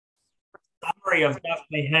Story of Daf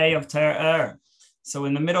Hey of Torah. So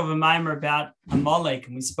in the middle of a mimer about Amalek,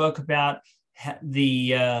 and we spoke about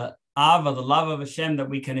the Ava, the love of Hashem that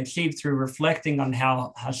we can achieve through reflecting on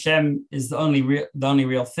how Hashem is the only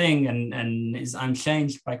real thing and is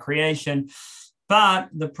unchanged by creation. But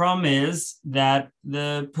the problem is that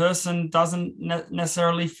the person doesn't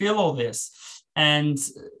necessarily feel all this. And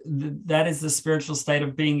that is the spiritual state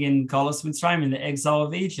of being in Galus Mitzrayim, in the exile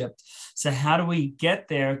of Egypt. So how do we get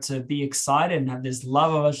there to be excited and have this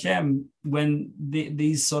love of Hashem when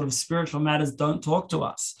these sort of spiritual matters don't talk to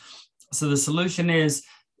us? So the solution is,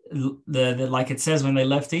 like it says when they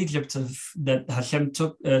left Egypt, that Hashem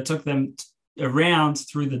took them around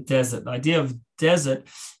through the desert. The idea of desert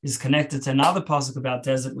is connected to another pasuk about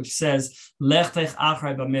desert, which says, Lech tech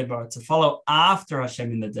achrei b'midbar, to follow after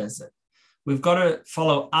Hashem in the desert. We've got to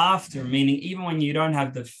follow after, meaning even when you don't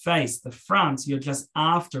have the face, the front, you're just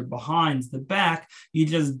after, behind, the back, you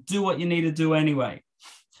just do what you need to do anyway.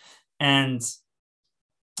 And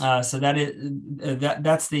so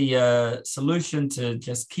that's the solution, to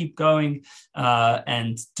just keep going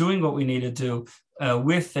and doing what we need to do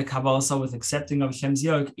with the Kabbalah, so with accepting of Hashem's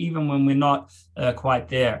yoke, even when we're not quite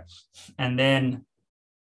there. And then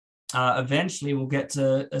eventually we'll get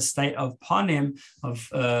to a state of panim, of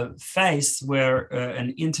face, where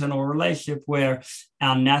an internal relationship where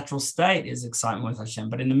our natural state is excitement with Hashem.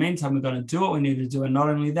 But in the meantime, we're going to do what we need to do. And not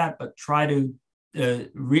only that, but try to,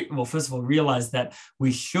 first of all, realize that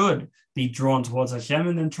we should be drawn towards Hashem,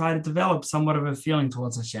 and then try to develop somewhat of a feeling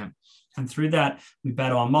towards Hashem. And through that, we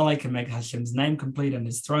battle Amalek and make Hashem's name complete and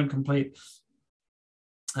his throne complete.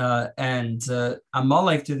 And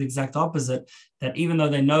Amalek do the exact opposite, that even though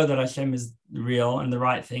they know that Hashem is real and the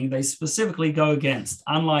right thing, they specifically go against.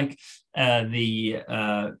 Unlike the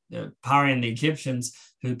Pari and the Egyptians,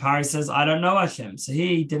 who Pari says, I don't know Hashem. So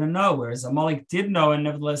he didn't know, whereas Amalek did know and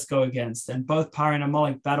nevertheless go against. And both Pari and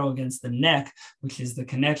Amalek battle against the neck, which is the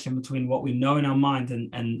connection between what we know in our mind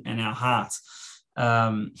and our heart.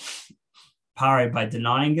 Pari by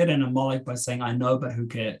denying it, and Amalek by saying, I know, but who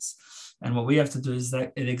cares? And what we have to do is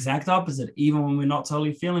the exact opposite. Even when we're not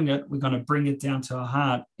totally feeling it, we're going to bring it down to our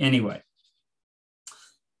heart anyway.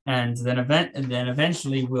 And then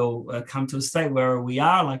eventually we'll come to a state where we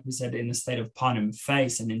are, like we said, in a state of panim,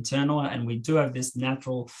 face and internal, and we do have this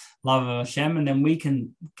natural love of Hashem, and then we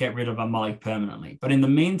can get rid of Amalek permanently. But in the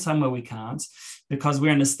meantime, where we can't, because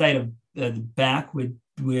we're in a state of the back,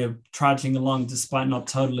 we're trudging along despite not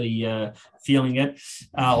totally feeling it,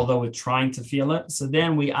 although we're trying to feel it. So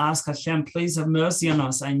then we ask Hashem, please have mercy on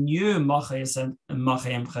us. And you,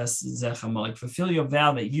 fulfill your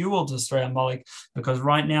vow that you will destroy Amalek, because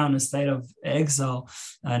right now in a state of exile,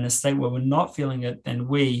 in a state where we're not feeling it, then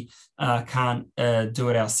we can't do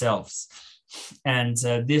it ourselves. And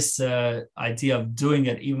this idea of doing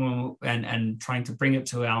it, even when, and trying to bring it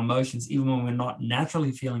to our emotions, even when we're not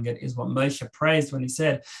naturally feeling it, is what Moshe praised when he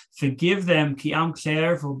said, "Forgive them, ki am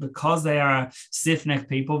k'ervu, because they are stiff-necked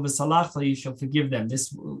people. V'salachta, you shall forgive them."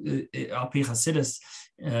 This, al pi Hasidus,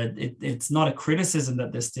 it's not a criticism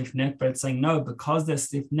that they're stiff-necked, but it's saying no, because they're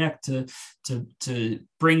stiff-necked, to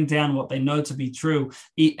bring down what they know to be true,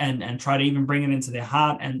 and try to even bring it into their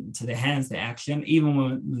heart and to their hands, their action, even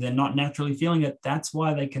when they're not naturally feeling it. That's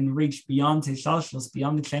why they can reach beyond Tishalshlos,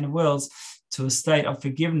 beyond the chain of worlds, to a state of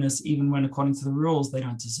forgiveness, even when according to the rules they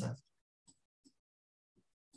don't deserve.